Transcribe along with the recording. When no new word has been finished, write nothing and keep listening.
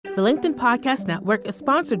The LinkedIn Podcast Network is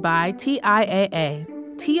sponsored by TIAA.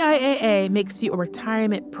 TIAA makes you a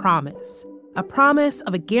retirement promise, a promise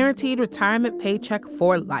of a guaranteed retirement paycheck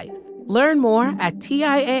for life. Learn more at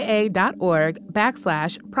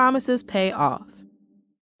TIAA.org/promises pay off.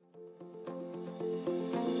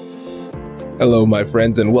 Hello, my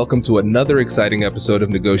friends, and welcome to another exciting episode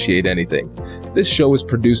of Negotiate Anything. This show is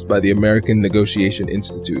produced by the American Negotiation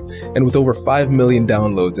Institute, and with over 5 million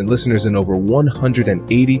downloads and listeners in over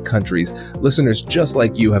 180 countries, listeners just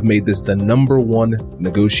like you have made this the #1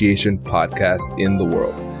 negotiation podcast in the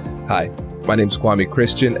world. Hi, my name is Kwame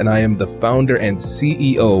Christian, and I am the founder and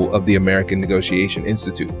CEO of the American Negotiation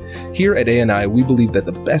Institute. Here at ANI, we believe that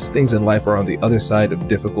the best things in life are on the other side of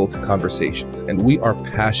difficult conversations, and we are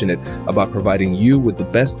passionate about providing you with the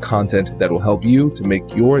best content that will help you to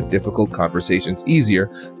make your difficult conversations easier,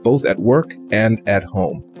 both at work and at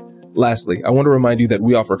home. Lastly, I want to remind you that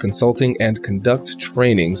we offer consulting and conduct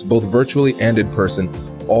trainings, both virtually and in person,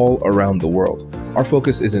 all around the world. Our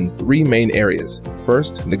focus is in 3 main areas.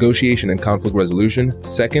 First, negotiation and conflict resolution.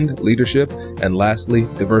 Second, leadership. And lastly,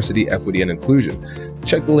 diversity, equity, and inclusion.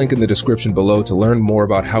 Check the link in the description below to learn more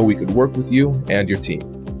about how we could work with you and your team.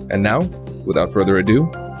 And now, without further ado,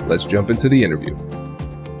 let's jump into the interview.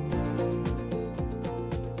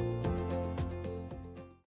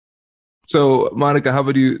 So, Monica, how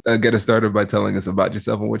about you get us started by telling us about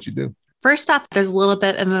yourself and what you do? First off, there's a little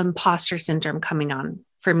bit of imposter syndrome coming on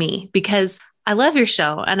for me because I love your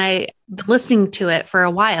show and I've been listening to it for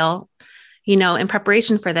a while, in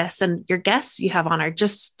preparation for this. And your guests you have on are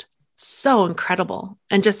just so incredible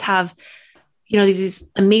and just have, these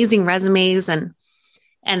amazing resumes and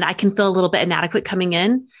I can feel a little bit inadequate coming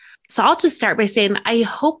in. So I'll just start by saying, I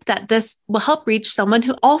hope that this will help reach someone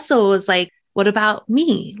who also was like, what about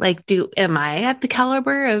me? Like, am I at the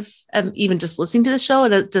caliber of even just listening to the show?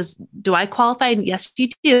 Do I qualify? And yes, you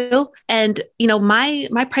do. And,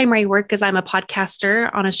 my primary work is I'm a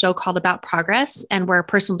podcaster on a show called About Progress, and we're a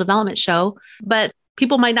personal development show, but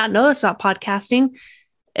people might not know this about podcasting.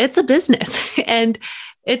 It's a business and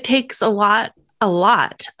it takes a lot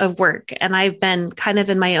of work. And I've been kind of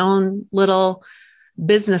in my own little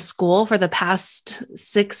business school for the past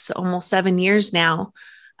 6, almost 7 years now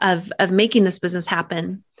of making this business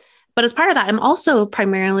happen. But as part of that, I'm also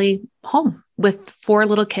primarily home with 4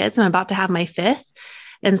 little kids. I'm about to have my 5th.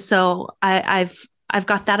 And so I've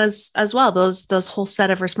got that as well, those whole set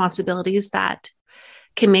of responsibilities that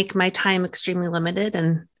can make my time extremely limited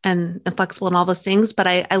and flexible and all those things. But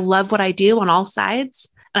I love what I do on all sides.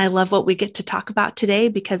 And I love what we get to talk about today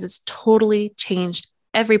because it's totally changed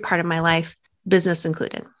every part of my life, business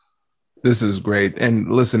included. This is great.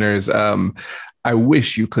 And listeners, I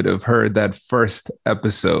wish you could have heard that first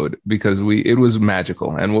episode because it was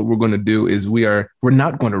magical. And what we're going to do is we're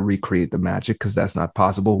not going to recreate the magic because that's not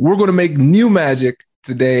possible. We're going to make new magic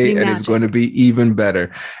today, and it's going to be even better.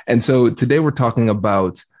 And so today we're talking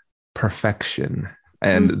about perfection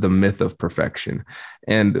and the myth of perfection.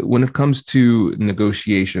 And when it comes to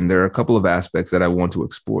negotiation, there are a couple of aspects that I want to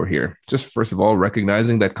explore here. Just first of all,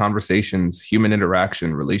 recognizing that conversations, human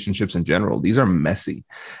interaction, relationships in general, these are messy.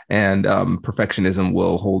 And perfectionism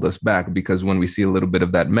will hold us back because when we see a little bit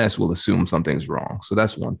of that mess, we'll assume something's wrong. So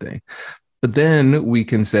that's one thing. But then we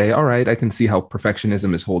can say, all right, I can see how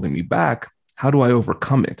perfectionism is holding me back. How do I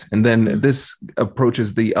overcome it? And then this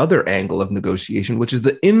approaches the other angle of negotiation, which is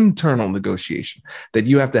the internal negotiation that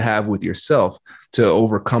you have to have with yourself to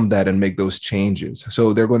overcome that and make those changes.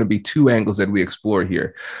 So there are going to be 2 angles that we explore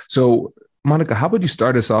here. So Monica, how about you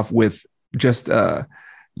start us off with just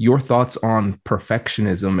your thoughts on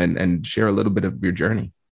perfectionism and share a little bit of your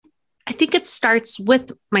journey? I think it starts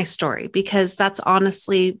with my story because that's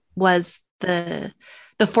honestly was the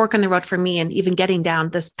fork in the road for me and even getting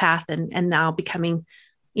down this path and now becoming,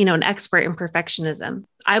 an expert in perfectionism.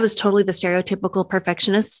 I was totally the stereotypical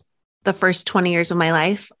perfectionist the first 20 years of my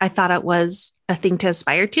life. I thought it was a thing to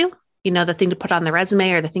aspire to, the thing to put on the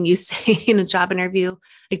resume or the thing you say in a job interview.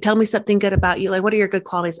 Like, tell me something good about you. Like, what are your good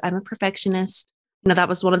qualities? I'm a perfectionist. That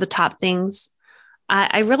was one of the top things.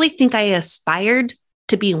 I really think I aspired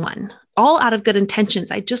to be one, all out of good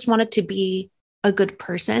intentions. I just wanted to be a good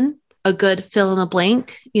person, a good fill in the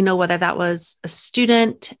blank, whether that was a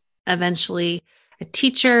student, eventually a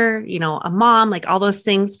teacher, a mom, like all those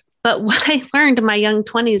things. But what I learned in my young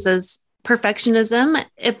 20s is perfectionism,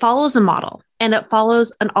 it follows a model and it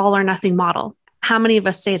follows an all or nothing model. How many of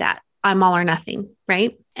us say that? I'm all or nothing,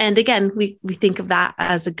 right? And again, we think of that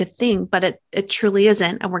as a good thing, but it truly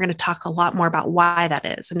isn't. And we're going to talk a lot more about why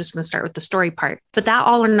that is. I'm just going to start with the story part. But that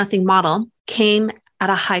all or nothing model came at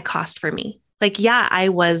a high cost for me. Like, yeah, I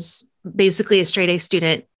was basically a straight A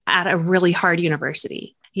student at a really hard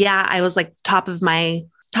university. yeah, I was like top of my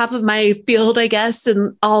field, I guess,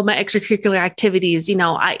 and all my extracurricular activities.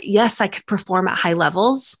 I could perform at high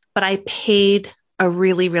levels, but I paid a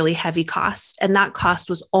really, really heavy cost. And that cost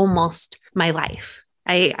was almost my life.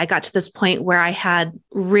 I got to this point where I had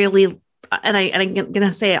really, and I'm going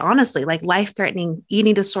to say it honestly, like life-threatening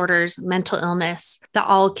eating disorders, mental illness, that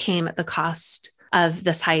all came at the cost of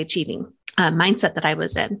this high achieving mindset that I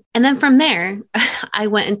was in. And then from there, I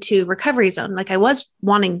went into recovery zone. Like I was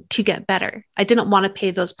wanting to get better. I didn't want to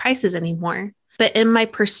pay those prices anymore. But in my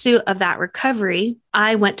pursuit of that recovery,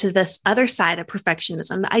 I went to this other side of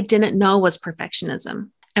perfectionism that I didn't know was perfectionism.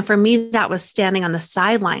 And for me, that was standing on the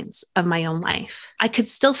sidelines of my own life. I could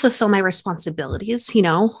still fulfill my responsibilities,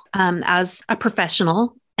 as a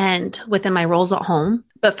professional and within my roles at home.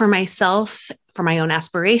 But for myself, for my own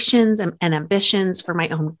aspirations and ambitions, for my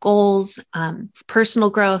own goals, personal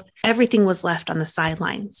growth, everything was left on the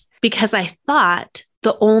sidelines because I thought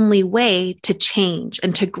the only way to change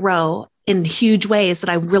and to grow in huge ways that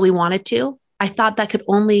I really wanted to, I thought that could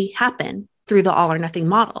only happen through the all or nothing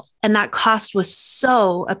model. And that cost was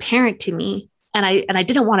so apparent to me. And I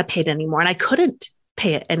didn't want to pay it anymore. And I couldn't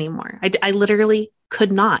pay it anymore. I literally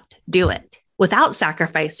could not do it without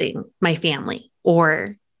sacrificing my family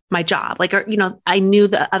or my job. I knew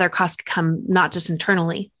the other costs could come not just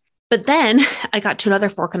internally. But then I got to another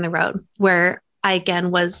fork in the road where I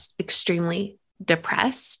again was extremely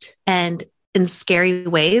depressed and in scary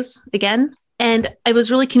ways again. And it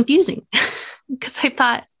was really confusing because I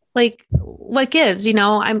thought, like, what gives?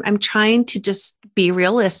 I'm trying to just be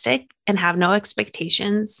realistic and have no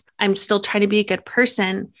expectations. I'm still trying to be a good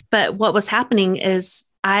person. But what was happening is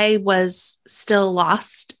I was still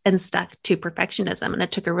lost and stuck to perfectionism. And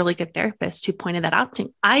it took a really good therapist who pointed that out to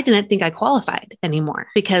me. I didn't think I qualified anymore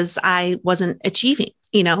because I wasn't achieving,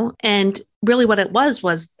 and really what it was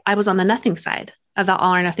I was on the nothing side of the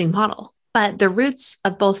all or nothing model. But the roots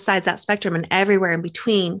of both sides of that spectrum and everywhere in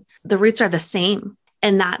between, the roots are the same.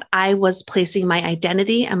 And that I was placing my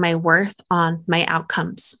identity and my worth on my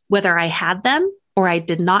outcomes. Whether I had them or I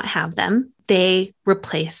did not have them, they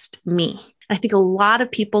replaced me. I think a lot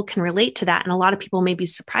of people can relate to that. And a lot of people may be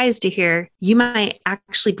surprised to hear you might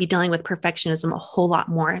actually be dealing with perfectionism a whole lot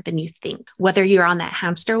more than you think. Whether you're on that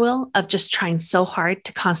hamster wheel of just trying so hard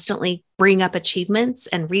to constantly bring up achievements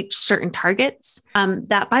and reach certain targets,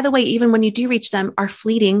 that, by the way, even when you do reach them, are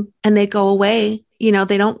fleeting and they go away.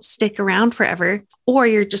 They don't stick around forever, or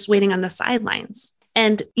you're just waiting on the sidelines.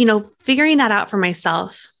 And, figuring that out for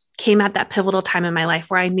myself came at that pivotal time in my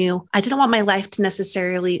life where I knew I didn't want my life to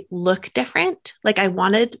necessarily look different. Like I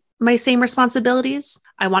wanted my same responsibilities.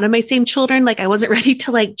 I wanted my same children. Like I wasn't ready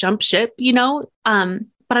to jump ship, but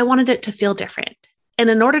I wanted it to feel different. And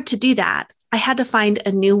in order to do that, I had to find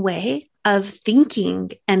a new way of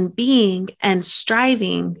thinking and being and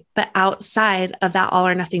striving, but outside of that all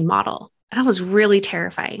or nothing model. And that was really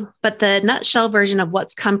terrifying. But the nutshell version of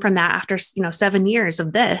what's come from that after, 7 years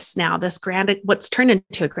of this what's turned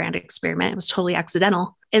into a grand experiment, it was totally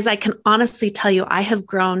accidental, is I can honestly tell you, I have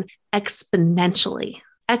grown exponentially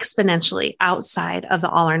outside of the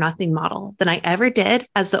all or nothing model than I ever did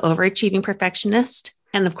as the overachieving perfectionist.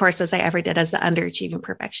 And of course, as I ever did as the underachieving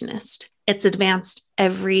perfectionist. It's advanced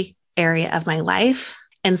every area of my life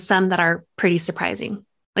and some that are pretty surprising,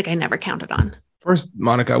 like I never counted on. First,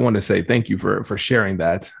 Monica, I want to say thank you for sharing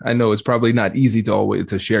that. I know it's probably not easy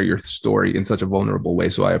to share your story in such a vulnerable way,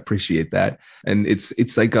 so I appreciate that. And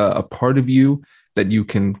it's like a part of you that you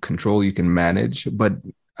can control, you can manage, but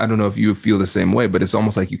I don't know if you feel the same way, but it's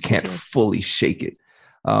almost like you can't fully shake it.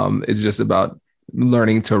 It's just about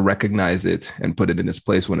learning to recognize it and put it in its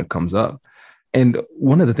place when it comes up. And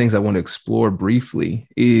one of the things I want to explore briefly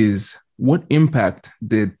is, what impact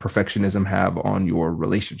did perfectionism have on your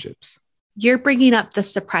relationships? You're bringing up the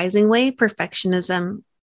surprising way perfectionism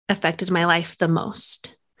affected my life the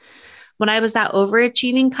most. When I was that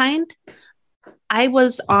overachieving kind, I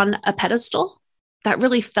was on a pedestal that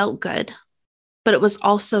really felt good, but it was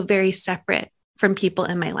also very separate from people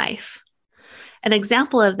in my life. An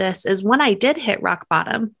example of this is when I did hit rock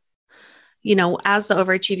bottom, as the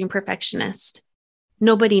overachieving perfectionist,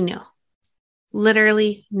 nobody knew.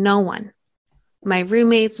 Literally no one. My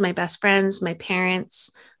roommates, my best friends, my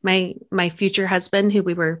parents, my future husband, who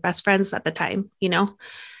we were best friends at the time,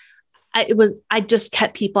 I just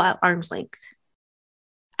kept people at arm's length.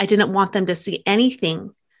 I didn't want them to see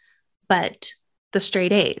anything but the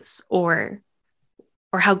straight A's or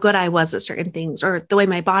how good I was at certain things, or the way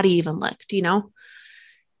my body even looked,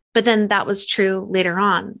 But then that was true later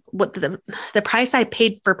on. What the price I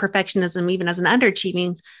paid for perfectionism, even as an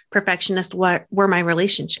underachieving perfectionist, were my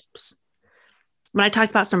relationships. When I talked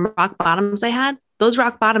about some rock bottoms I had, those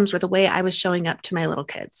rock bottoms were the way I was showing up to my little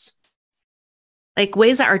kids. Like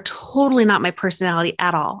ways that are totally not my personality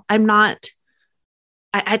at all.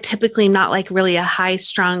 I typically not like really a high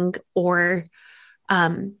strung or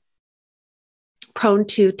prone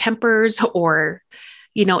to tempers or,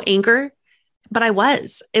 anger, but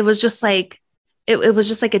it was just like, it was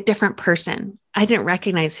just like a different person. I didn't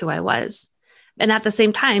recognize who I was. And at the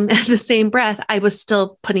same time, at the same breath, I was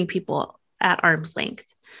still putting people at arm's length.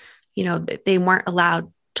 They weren't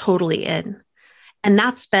allowed totally in. And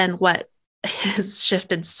that's been what has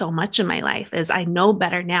shifted so much in my life is I know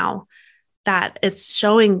better now that it's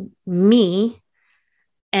showing me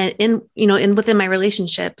and within my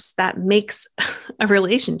relationships that makes a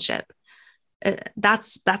relationship.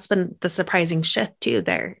 That's been the surprising shift too.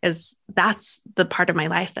 That's the part of my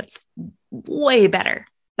life that's way better.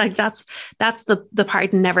 Like that's the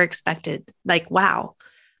part I never expected. Like, wow,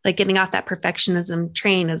 like getting off that perfectionism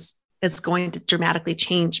train is going to dramatically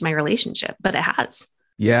change my relationship, but it has.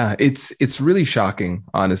 Yeah, it's really shocking,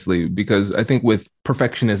 honestly, because I think with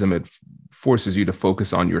perfectionism, it forces you to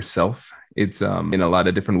focus on yourself. It's in a lot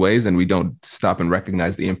of different ways, and we don't stop and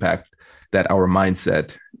recognize the impact that our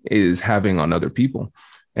mindset is having on other people.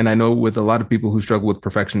 And I know with a lot of people who struggle with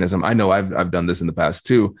perfectionism, I know I've done this in the past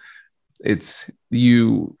too. It's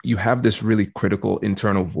you have this really critical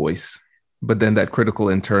internal voice, but then that critical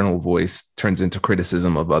internal voice turns into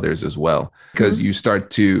criticism of others as well, because you start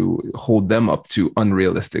to hold them up to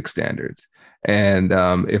unrealistic standards. And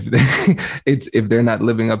if they're not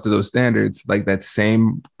living up to those standards, like that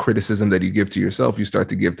same criticism that you give to yourself, you start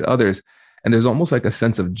to give to others. And there's almost like a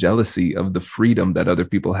sense of jealousy of the freedom that other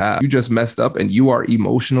people have. You just messed up and you are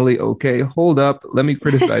emotionally okay. Hold up. Let me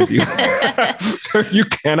criticize you. You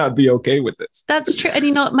cannot be okay with this. That's true.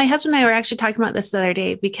 And, my husband and I were actually talking about this the other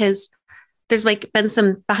day because there's like been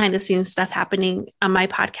some behind the scenes stuff happening on my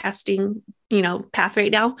podcasting, path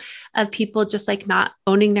right now of people just like not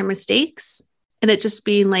owning their mistakes and it just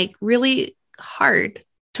being like really hard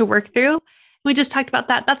to work through. We just talked about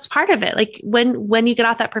that. That's part of it. Like when you get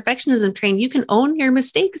off that perfectionism train, you can own your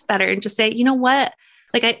mistakes better and just say, you know what?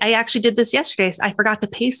 Like I actually did this yesterday. So I forgot to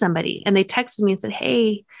pay somebody and they texted me and said,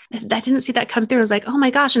 hey, I didn't see that come through. I was like, oh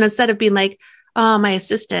my gosh. And instead of being like, oh, my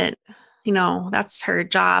assistant, that's her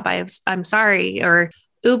job. I'm sorry. Or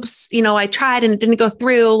oops, I tried and it didn't go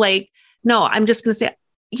through. Like, no, I'm just going to say,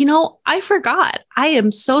 I forgot. I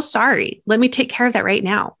am so sorry. Let me take care of that right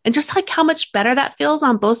now. And just like how much better that feels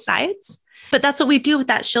on both sides. But that's what we do with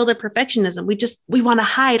that shielded perfectionism. We want to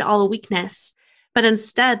hide all the weakness, but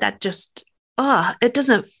instead that just, it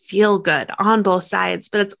doesn't feel good on both sides,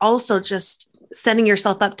 but it's also just setting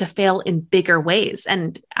yourself up to fail in bigger ways.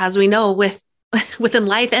 And as we know, within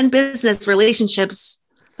life and business relationships,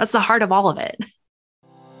 that's the heart of all of it.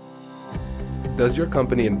 Does your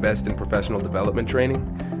company invest in professional development training?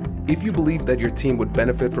 If you believe that your team would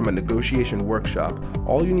benefit from a negotiation workshop,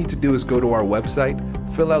 all you need to do is go to our website,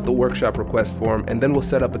 fill out the workshop request form, and then we'll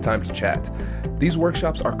set up a time to chat. These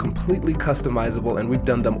workshops are completely customizable, and we've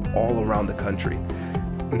done them all around the country.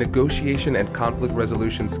 Negotiation and conflict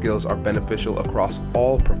resolution skills are beneficial across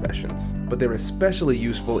all professions, but they're especially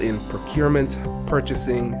useful in procurement,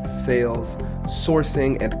 purchasing, sales,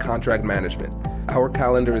 sourcing, and contract management. Our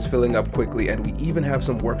calendar is filling up quickly, and we even have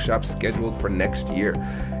some workshops scheduled for next year.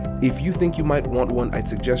 If you think you might want one, I'd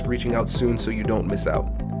suggest reaching out soon so you don't miss out.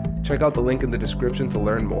 Check out the link in the description to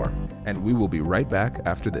learn more, and we will be right back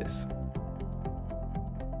after this.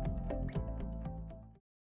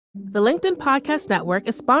 The LinkedIn Podcast Network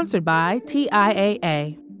is sponsored by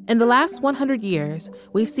TIAA. In the last 100 years,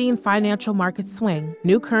 we've seen financial markets swing,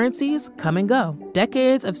 new currencies come and go,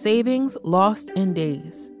 decades of savings lost in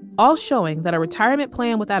days, all showing that a retirement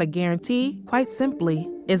plan without a guarantee, quite simply,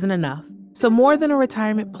 isn't enough. So more than a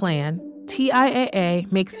retirement plan, TIAA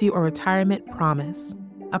makes you a retirement promise.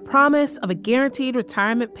 A promise of a guaranteed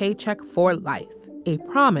retirement paycheck for life. A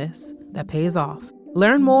promise that pays off.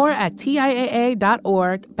 Learn more at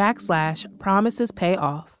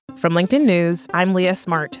TIAA.org/promisespayoff. From LinkedIn News, I'm Leah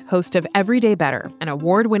Smart, host of Everyday Better, an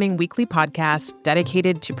award-winning weekly podcast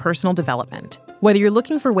dedicated to personal development. Whether you're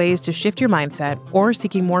looking for ways to shift your mindset or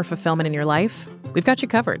seeking more fulfillment in your life, we've got you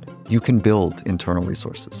covered. You can build internal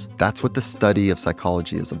resources. That's what the study of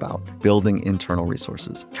psychology is about, building internal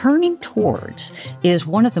resources. Turning towards is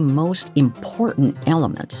one of the most important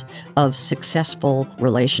elements of successful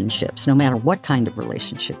relationships, no matter what kind of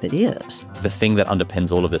relationship it is. The thing that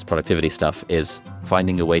underpins all of this productivity stuff is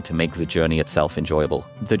finding a way to make the journey itself enjoyable.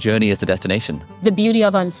 The journey is the destination. The beauty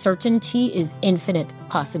of uncertainty is infinite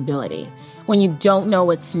possibility. When you don't know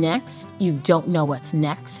what's next, you don't know what's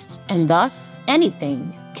next. And thus,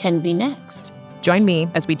 anything can be next. Join me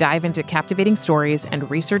as we dive into captivating stories and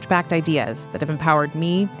research-backed ideas that have empowered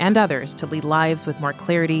me and others to lead lives with more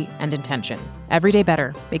clarity and intention. Everyday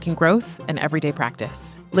Better, making growth an everyday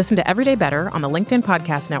practice. Listen to Everyday Better on the LinkedIn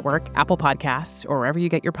Podcast Network, Apple Podcasts, or wherever you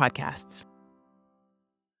get your podcasts.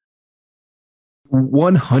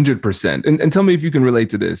 100%. And tell me if you can relate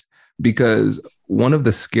to this, because one of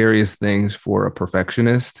the scariest things for a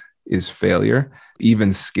perfectionist is failure. Even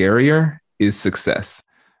scarier is success.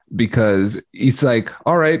 Because it's like,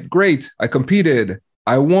 all right, great. I competed.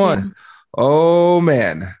 I won. Yeah. Oh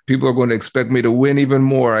man, people are going to expect me to win even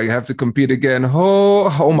more. I have to compete again.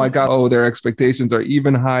 Oh my God. Oh, their expectations are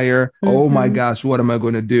even higher. Mm-hmm. Oh my gosh, what am I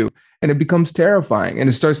going to do? And it becomes terrifying. And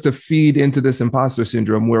it starts to feed into this imposter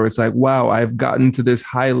syndrome where it's like, wow, I've gotten to this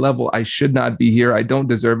high level. I should not be here. I don't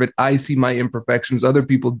deserve it. I see my imperfections. Other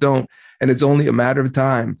people don't. And it's only a matter of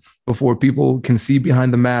time before people can see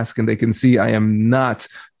behind the mask and they can see I am not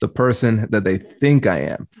the person that they think I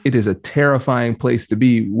am. It is a terrifying place to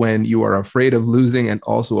be when you are afraid of losing and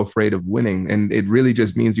also afraid of winning. And it really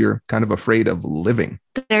just means you're kind of afraid of living.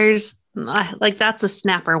 There's like, that's a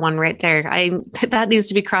snapper one right there. That needs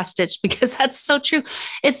to be cross-stitched because that's so true.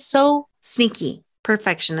 It's so sneaky,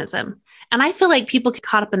 perfectionism. And I feel like people get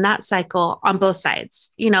caught up in that cycle on both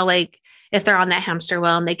sides, like if they're on that hamster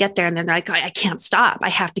wheel and they get there and then they're like, I can't stop. I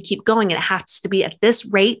have to keep going. And it has to be at this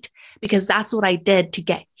rate because that's what I did to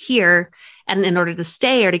get here. And in order to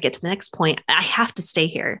stay or to get to the next point, I have to stay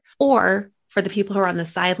here. Or for the people who are on the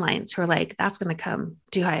sidelines who are like, that's going to come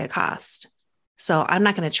too high a cost. So I'm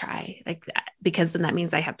not going to try like that because then that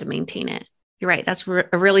means I have to maintain it. You're right. That's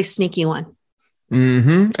a really sneaky one.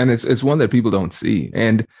 Mm-hmm. And it's one that people don't see.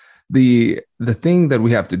 And the thing that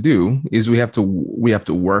we have to do is we have to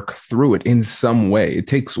work through it in some way. It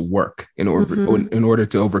takes work in order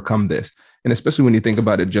to overcome this. And especially when you think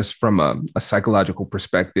about it just from a psychological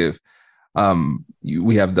perspective,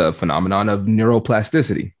 we have the phenomenon of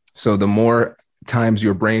neuroplasticity. So the more times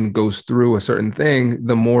your brain goes through a certain thing,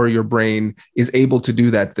 the more your brain is able to do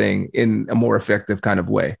that thing in a more effective kind of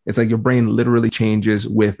way. It's like your brain literally changes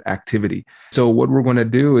with activity. So what we're going to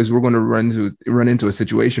do is we're going to run into a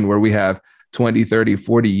situation where we have 20, 30,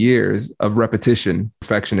 40 years of repetition,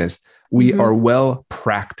 perfectionist. We are well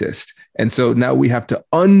practiced. And so now we have to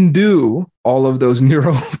undo all of those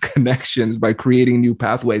neural connections by creating new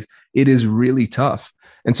pathways. It is really tough.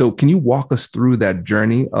 And so can you walk us through that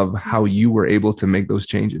journey of how you were able to make those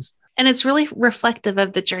changes? And it's really reflective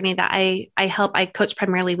of the journey that I coach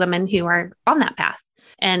primarily women who are on that path.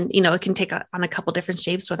 And, it can take on a couple different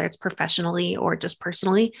shapes, whether it's professionally or just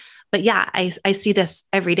personally. But yeah, I see this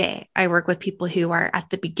every day. I work with people who are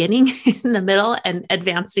at the beginning, in the middle, and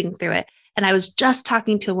advancing through it. And I was just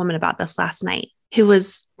talking to a woman about this last night who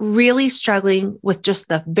was really struggling with just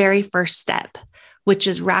the very first step, which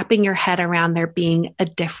is wrapping your head around there being a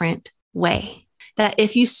different way. That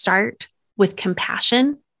if you start with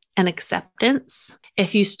compassion and acceptance,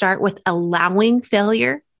 if you start with allowing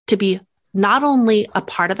failure to be not only a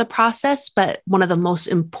part of the process, but one of the most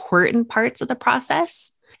important parts of the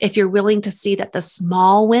process, if you're willing to see that the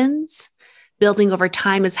small wins building over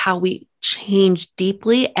time is how we change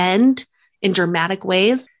deeply and in dramatic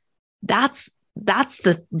ways, that's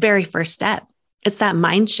the very first step. It's that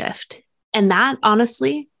mind shift. And that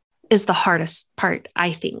honestly is the hardest part,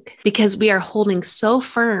 I think, because we are holding so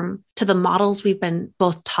firm to the models we've been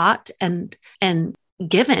both taught and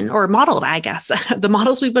given or modeled, I guess, the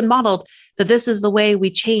models we've been modeled, that this is the way we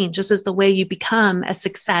change. This is the way you become a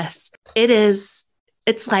success. It's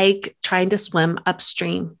like trying to swim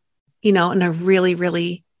upstream, in a really,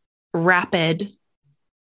 really rapid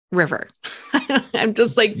river. I'm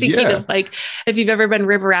just like thinking of like, if you've ever been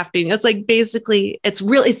river rafting, it's like, basically it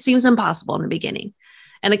seems impossible in the beginning,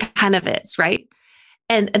 and it kind of is, right?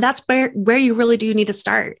 And that's where you really do need to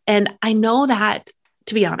start. And I know that,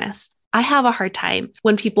 to be honest, I have a hard time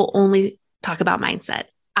when people only talk about mindset.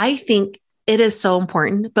 I think it is so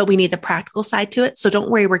important, but we need the practical side to it. So don't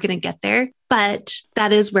worry, we're going to get there. But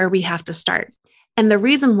that is where we have to start. And the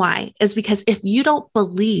reason why is because if you don't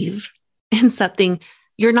believe in something,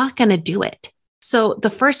 you're not going to do it. So the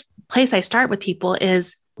first place I start with people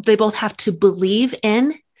is they both have to believe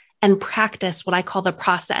in and practice what I call the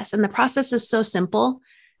process. And the process is so simple,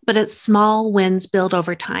 but it's small wins build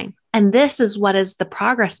over time. And this is what is the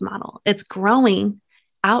progress model. It's growing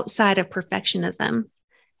outside of perfectionism.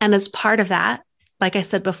 And as part of that, like I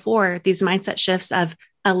said before, these mindset shifts of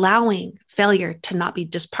allowing failure to not be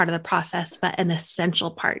just part of the process, but an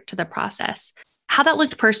essential part to the process. How that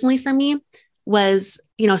looked personally for me was,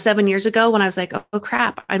 7 years ago when I was like, oh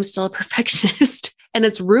crap, I'm still a perfectionist and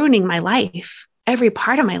it's ruining my life. every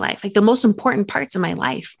part of my life, like the most important parts of my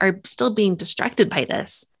life are still being distracted by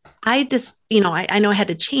this. I just, I know I had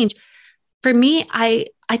to change. For me, I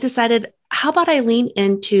decided, how about I lean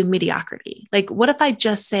into mediocrity? Like, what if I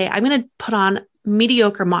just say, I'm going to put on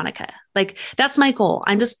mediocre Monica? Like, that's my goal.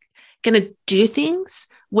 I'm just going to do things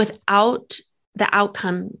without the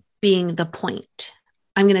outcome being the point.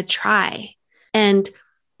 I'm going to try. And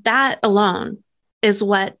that alone is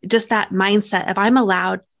what, just that mindset, if I'm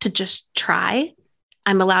allowed to just try,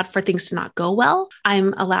 I'm allowed for things to not go well,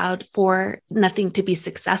 I'm allowed for nothing to be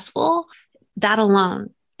successful. That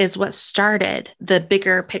alone is what started the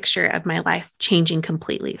bigger picture of my life changing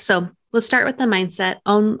completely. So let's start with the mindset,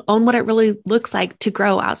 own what it really looks like to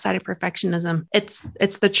grow outside of perfectionism.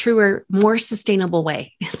 It's the truer, more sustainable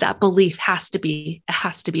way. That belief has to be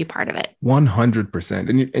part of it.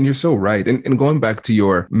 100%. And you're so right. And going back to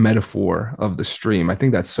your metaphor of the stream, I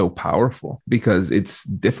think that's so powerful because it's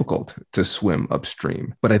difficult to swim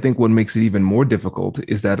upstream. But I think what makes it even more difficult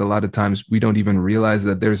is that a lot of times we don't even realize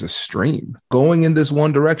that there's a stream going in this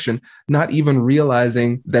one direction, not even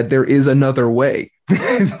realizing that there is another way.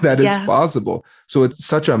 that is possible. So it's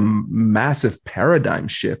such a massive paradigm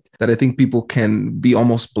shift that I think people can be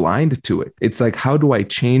almost blind to it. It's like, how do I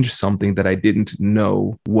change something that I didn't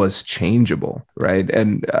know was changeable, right?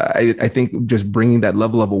 And I think just bringing that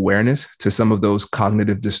level of awareness to some of those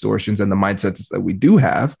cognitive distortions and the mindsets that we do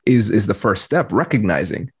have is the first step,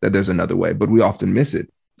 recognizing that there's another way, but we often miss it.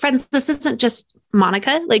 Friends, this isn't just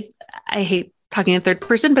Monica. Like, I hate talking in third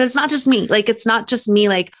person, but it's not just me. Like, it's not just me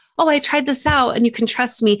like, oh, I tried this out and you can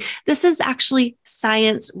trust me. This is actually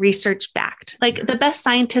science research backed, like the best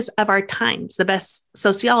scientists of our times, the best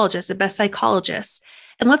sociologists, the best psychologists.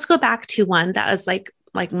 And let's go back to one that is like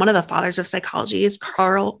one of the fathers of psychology is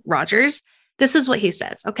Carl Rogers. This is what he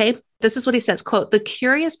says. Okay. This is what he says, quote, "The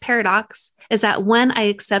curious paradox is that when I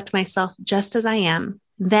accept myself just as I am,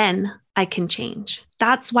 then I can change."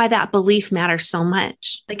 That's why that belief matters so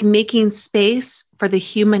much. Like, making space for the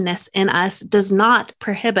humanness in us does not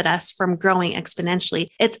prohibit us from growing exponentially.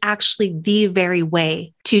 It's actually the very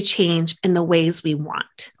way to change in the ways we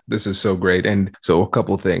want. This is so great. And so a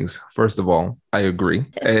couple of things. First of all, I agree.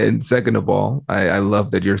 And second of all, I love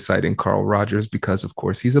that you're citing Carl Rogers because, of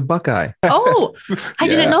course, he's a Buckeye. Oh, I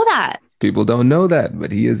didn't know that. People don't know that,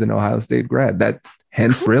 but he is an Ohio State grad. That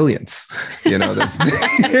hence brilliance,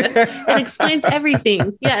 It explains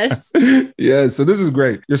everything. Yes. Yeah. So this is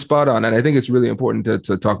great. You're spot on. And I think it's really important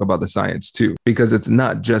to talk about the science too, because it's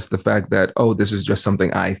not just the fact that, oh, this is just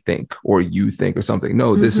something I think or you think or something.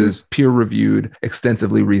 No, this is peer reviewed,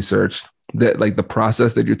 extensively researched. That, like, the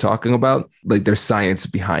process that you're talking about, like, there's science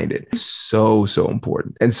behind it. So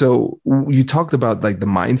important. And so you talked about like the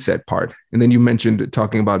mindset part, and then you mentioned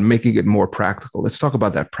talking about making it more practical. Let's talk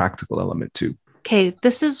about that practical element too. Okay,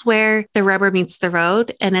 this is where the rubber meets the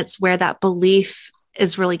road, and it's where that belief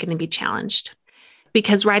is really going to be challenged,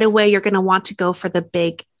 because right away you're going to want to go for the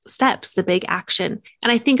big steps, the big action.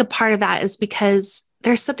 And I think a part of that is because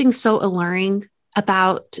there's something so alluring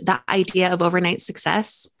about the idea of overnight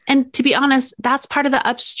success. And to be honest, that's part of the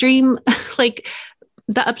upstream, like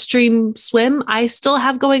the upstream swim I still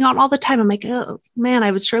have going on all the time. I'm like, oh man,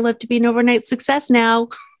 I would sure love to be an overnight success now.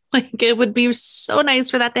 Like, it would be so nice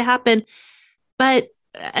for that to happen. But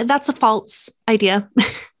that's a false idea.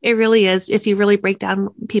 It really is. If you really break down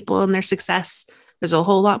people and their success, there's a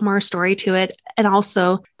whole lot more story to it. And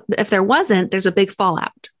also, if there wasn't, there's a big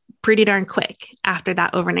fallout pretty darn quick after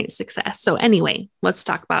that overnight success. So anyway, let's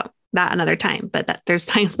talk about that another time, but there's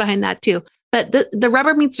science behind that too. But the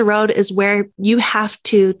rubber meets the road is where you have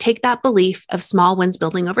to take that belief of small wins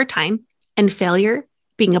building over time and failure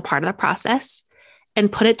being a part of the process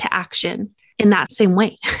and put it to action in that same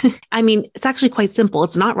way. I mean, it's actually quite simple.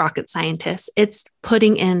 It's not rocket scientists. It's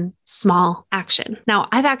putting in small action. Now,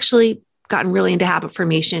 I've actually gotten really into habit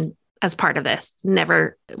formation as part of this.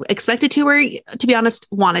 Never expected to, or to be honest,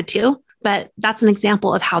 wanted to, but that's an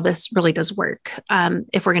example of how this really does work.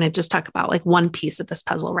 If we're going to just talk about like one piece of this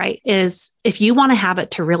puzzle, right, is if you want a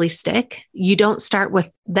habit to really stick, you don't start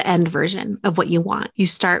with the end version of what you want. You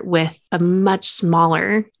start with a much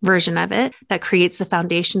smaller version of it that creates a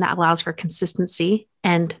foundation that allows for consistency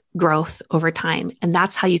and growth over time. And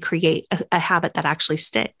that's how you create a habit that actually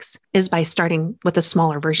sticks, is by starting with a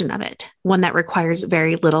smaller version of it, one that requires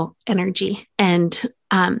very little energy. And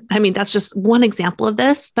I mean, that's just one example of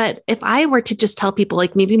this. But if I were to just tell people,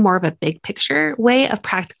 like, maybe more of a big picture way of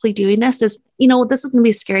practically doing this is, this is going to be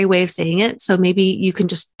a scary way of saying it. So maybe you can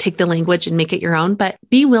just take the language and make it your own, but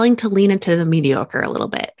be willing to lean into the mediocre a little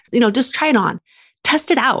bit. Just try it on.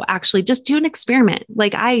 Test it out, actually. Just do an experiment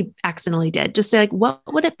like I accidentally did. Just say, like, what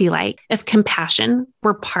would it be like if compassion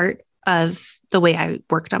were part of the way I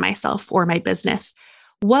worked on myself or my business.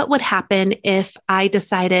 What would happen if I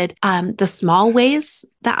decided the small ways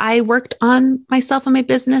that I worked on myself and my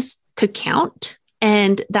business could count,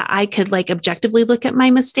 and that I could like objectively look at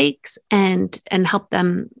my mistakes and help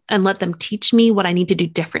them and let them teach me what I need to do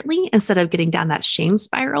differently instead of getting down that shame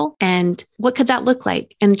spiral? And what could that look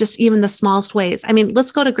like? And just even the smallest ways. I mean,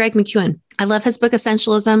 let's go to Greg McKeown. I love his book,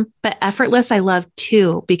 Essentialism, but Effortless I love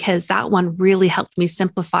too, because that one really helped me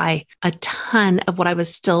simplify a ton of what I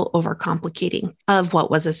was still overcomplicating of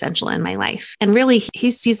what was essential in my life. And really,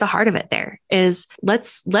 he sees the heart of it there is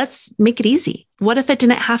let's make it easy. What if it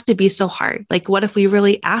didn't have to be so hard? Like, what if we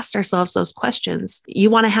really asked ourselves those questions? You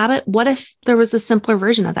want a habit? What if there was a simpler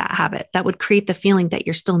version of that habit that would create the feeling that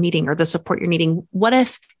you're still needing or the support you're needing? What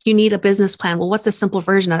if you need a business plan? Well, what's a simple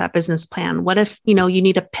version of that business plan? What if, you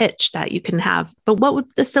need a pitch that you can have, but what would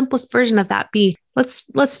the simplest version of that be?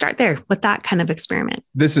 Let's start there with that kind of experiment.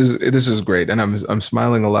 This is great. And I'm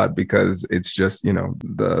smiling a lot because it's just,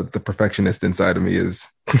 the perfectionist inside of me is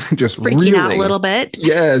just freaking out a little bit.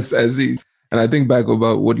 Yes. And I think back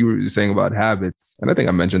about what you were saying about habits. And I think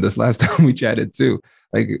I mentioned this last time we chatted too.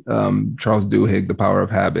 Like Charles Duhigg, The Power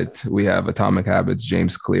of Habit. We have Atomic Habits,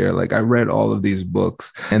 James Clear. Like I read all of these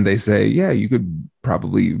books and they say, yeah, you could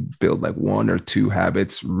probably build like 1 or 2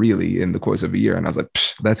 habits really in the course of a year. And I was like,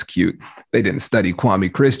 that's cute. They didn't study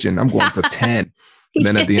Kwame Christian. I'm going for 10. And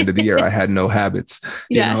then at the end of the year, I had no habits.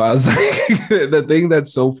 Yeah. I was like, the thing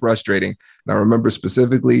that's so frustrating. And I remember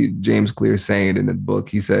specifically James Clear saying it in the book,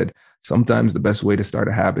 he said, sometimes the best way to start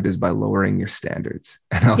a habit is by lowering your standards.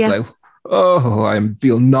 And I was like, oh, I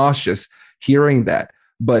feel nauseous hearing that.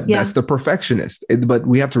 But that's the perfectionist. But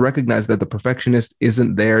we have to recognize that the perfectionist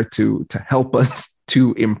isn't there to help us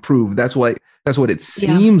to improve. That's what it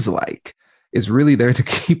seems like. It's really there to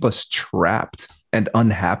keep us trapped and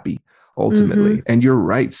unhappy ultimately. Mm-hmm. And you're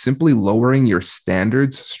right. Simply lowering your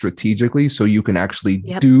standards strategically so you can actually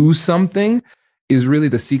do something is really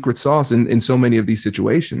the secret sauce in so many of these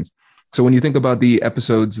situations. So when you think about the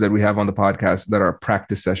episodes that we have on the podcast that are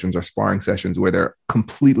practice sessions or sparring sessions where they're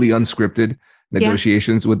completely unscripted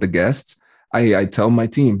negotiations with the guests, I tell my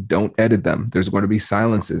team, don't edit them. There's going to be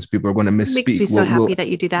silences. People are going to misspeak. Makes me so happy that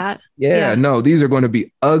you do that. No, these are going to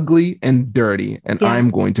be ugly and dirty, and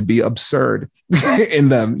I'm going to be absurd in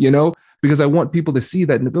them, because I want people to see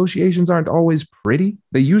that negotiations aren't always pretty.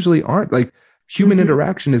 They usually aren't. Like human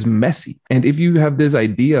interaction is messy. And if you have this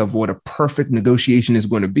idea of what a perfect negotiation is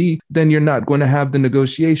going to be, then you're not going to have the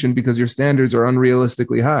negotiation because your standards are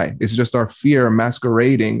unrealistically high. It's just our fear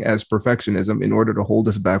masquerading as perfectionism in order to hold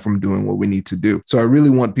us back from doing what we need to do. So I really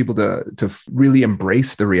want people to really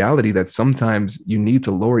embrace the reality that sometimes you need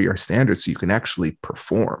to lower your standards so you can actually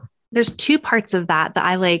perform. There's 2 parts of that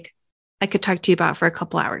I could talk to you about for a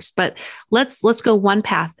couple hours, but let's go one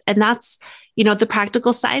path. And that's, the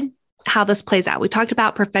practical side, how this plays out. We talked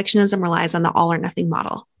about perfectionism relies on the all or nothing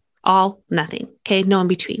model, all, nothing. Okay. No in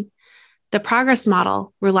between. The progress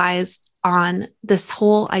model relies on this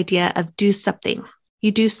whole idea of do something.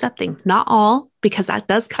 You do something, not all, because that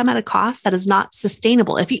does come at a cost that is not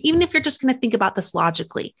sustainable. Even if you're just going to think about this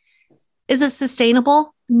logically, is it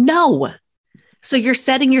sustainable? No. So you're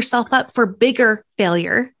setting yourself up for bigger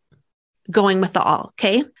failure going with the all.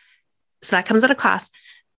 Okay. So that comes at a cost,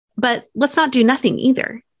 but let's not do nothing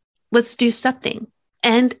either. Let's do something.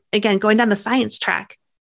 And again, going down the science track,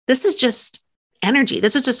 this is just energy.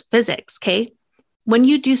 This is just physics. Okay. When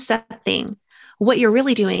you do something, what you're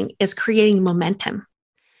really doing is creating momentum.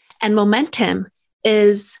 And momentum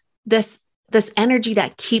is this energy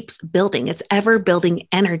that keeps building. It's ever building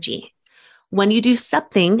energy. When you do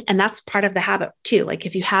something, and that's part of the habit too. Like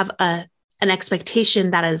if you have an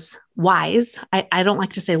expectation that is wise, I don't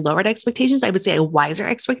like to say lowered expectations. I would say a wiser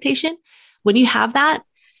expectation. When you have that,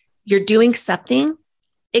 you're doing something,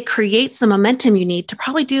 it creates the momentum you need to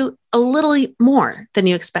probably do a little more than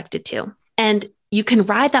you expected to. And you can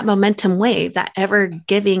ride that momentum wave, that ever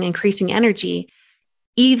giving, increasing energy,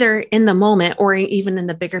 either in the moment or even in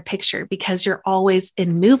the bigger picture, because you're always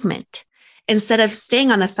in movement. Instead of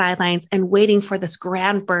staying on the sidelines and waiting for this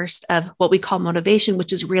grand burst of what we call motivation,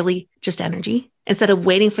 which is really just energy. Instead of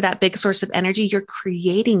waiting for that big source of energy, you're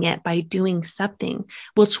creating it by doing something,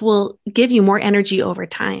 which will give you more energy over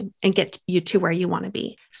time and get you to where you want to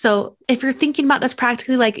be. So if you're thinking about this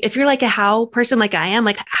practically, like if you're like a how person, like I am,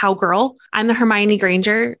 like how girl, I'm the Hermione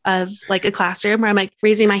Granger of like a classroom where I'm like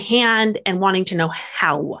raising my hand and wanting to know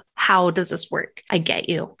how does this work? I get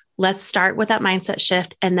you. Let's start with that mindset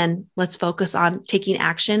shift. And then let's focus on taking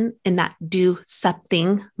action in that do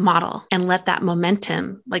something model and let that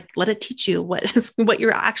momentum, like let it teach you what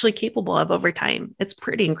you're actually capable of over time. It's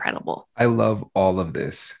pretty incredible. I love all of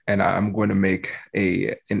this. And I'm going to make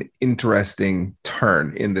an interesting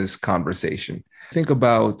turn in this conversation. Think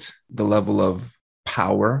about the level of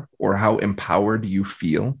power or how empowered you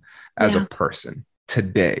feel as a person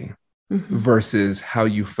today versus how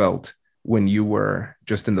you felt when you were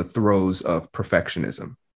just in the throes of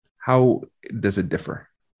perfectionism. How does it differ?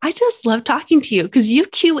 I just love talking to you because you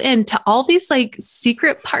cue into all these like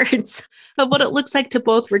secret parts of what it looks like to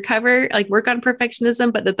both recover, like work on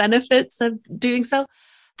perfectionism, but the benefits of doing so.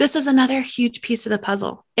 This is another huge piece of the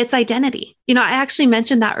puzzle. It's identity. You know, I actually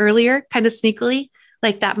mentioned that earlier, kind of sneakily,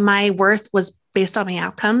 like that my worth was based on my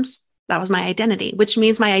outcomes. That was my identity, which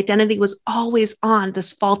means my identity was always on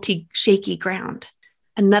this faulty, shaky ground.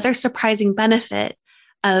 Another surprising benefit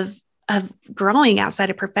of growing outside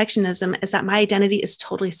of perfectionism is that my identity is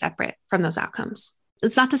totally separate from those outcomes.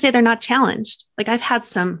 It's not to say they're not challenged. Like I've had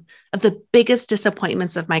some of the biggest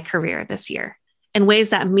disappointments of my career this year in ways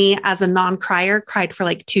that me as a non-crier cried for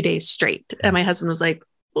like 2 days straight. And my husband was like,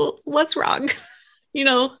 well, what's wrong? You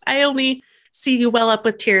know, I only see you well up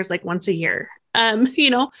with tears like once a year,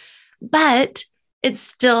 but it's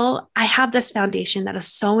still, I have this foundation that is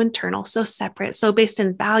so internal, so separate, so based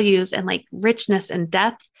in values and like richness and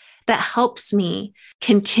depth that helps me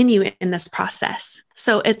continue in this process.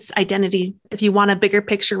 So it's identity. If you want a bigger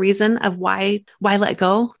picture reason of why let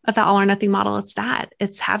go of that all or nothing model, it's that.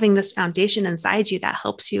 It's having this foundation inside you that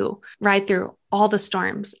helps you ride through all the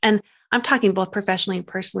storms. And I'm talking both professionally and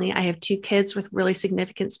personally. I have 2 kids with really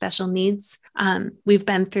significant special needs. We've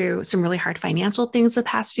been through some really hard financial things the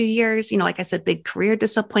past few years, like I said, big career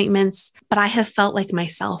disappointments, but I have felt like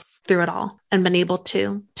myself through it all and been able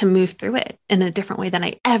to move through it in a different way than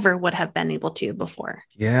I ever would have been able to before.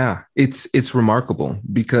 Yeah, it's remarkable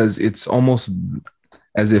because it's almost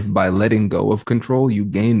as if by letting go of control, you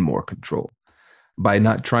gain more control. By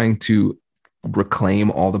not trying to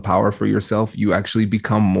reclaim all the power for yourself, you actually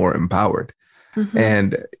become more empowered.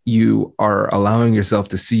 And you are allowing yourself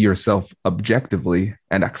to see yourself objectively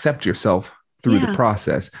and accept yourself through the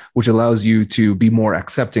process, which allows you to be more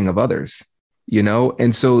accepting of others,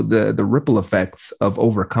 And so the ripple effects of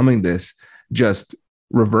overcoming this just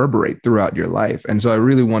reverberate throughout your life. And so I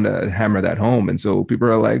really want to hammer that home. And so people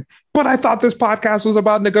are like, but I thought this podcast was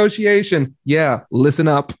about negotiation. Yeah, listen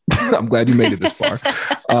up. I'm glad you made it this far.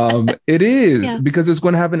 It is because it's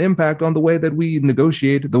going to have an impact on the way that we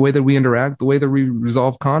negotiate, the way that we interact, the way that we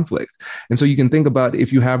resolve conflict. And so you can think about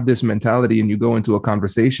if you have this mentality and you go into a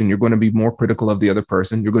conversation, you're going to be more critical of the other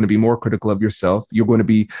person. You're going to be more critical of yourself. You're going to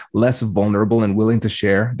be less vulnerable and willing to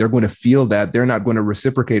share. They're going to feel that they're not going to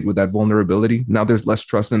reciprocate with that vulnerability. Now there's less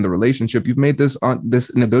trust in the relationship. You've made this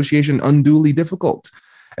negotiation unduly difficult.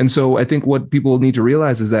 And so I think what people need to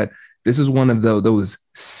realize is that this is one of those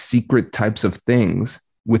secret types of things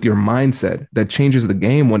with your mindset that changes the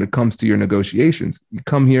game when it comes to your negotiations. You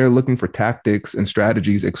come here looking for tactics and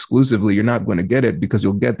strategies exclusively. You're not going to get it because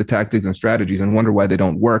you'll get the tactics and strategies and wonder why they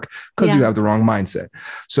don't work because you have the wrong mindset.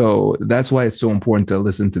 So that's why it's so important to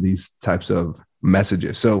listen to these types of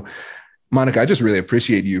messages. So Monica, I just really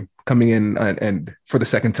appreciate you coming in and for the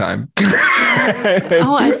second time. I've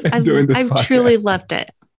truly loved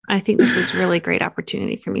it. I think this is really great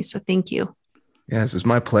opportunity for me. So thank you. Yes, it's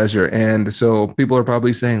my pleasure. And so people are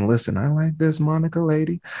probably saying, listen, I like this Monica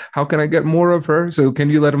lady. How can I get more of her? So can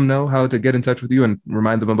you let them know how to get in touch with you and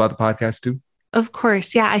remind them about the podcast too? Of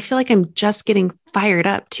course. Yeah. I feel like I'm just getting fired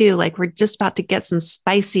up too. Like we're just about to get some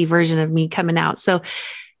spicy version of me coming out. So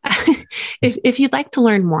if you'd like to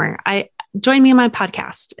learn more, join me on my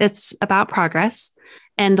podcast. It's about progress.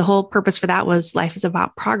 And the whole purpose for that was life is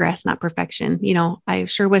about progress, not perfection. I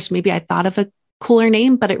sure wish maybe I thought of a cooler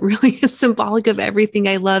name, but it really is symbolic of everything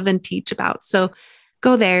I love and teach about. So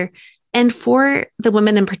go there. And for the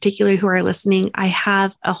women in particular who are listening, I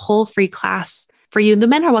have a whole free class for you. The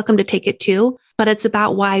men are welcome to take it too, but it's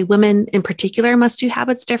about why women in particular must do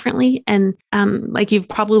habits differently. And like you've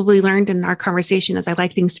probably learned in our conversation, is I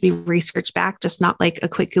like things to be research backed, just not like a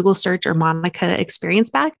quick Google search or Monica experience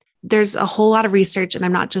backed. There's a whole lot of research, and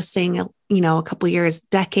I'm not just saying, a couple of years,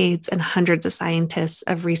 decades and hundreds of scientists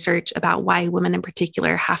of research about why women in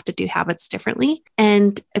particular have to do habits differently.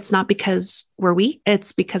 And it's not because we're weak,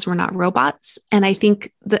 it's because we're not robots. And I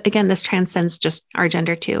think that, again, this transcends just our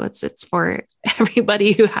gender too. It's for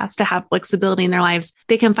everybody who has to have flexibility in their lives.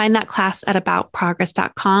 They can find that class at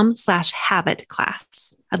aboutprogress.com/habit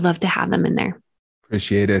class. I'd love to have them in there.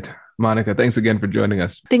 Appreciate it. Monica, thanks again for joining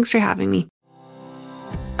us. Thanks for having me.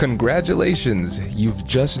 Congratulations! You've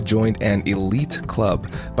just joined an elite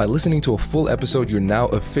club. By listening to a full episode, you're now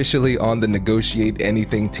officially on the Negotiate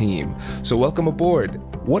Anything team. So welcome aboard.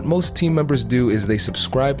 What most team members do is they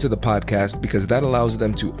subscribe to the podcast because that allows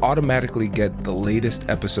them to automatically get the latest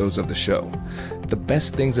episodes of the show. The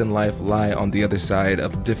best things in life lie on the other side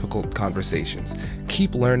of difficult conversations.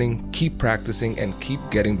 Keep learning, keep practicing, and keep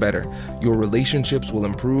getting better. Your relationships will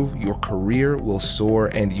improve, your career will soar,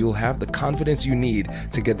 and you'll have the confidence you need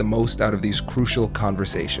to get the most out of these crucial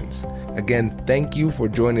conversations. Again, thank you for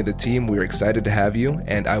joining the team. We're excited to have you,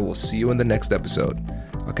 and I will see you in the next episode.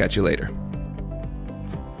 I'll catch you later.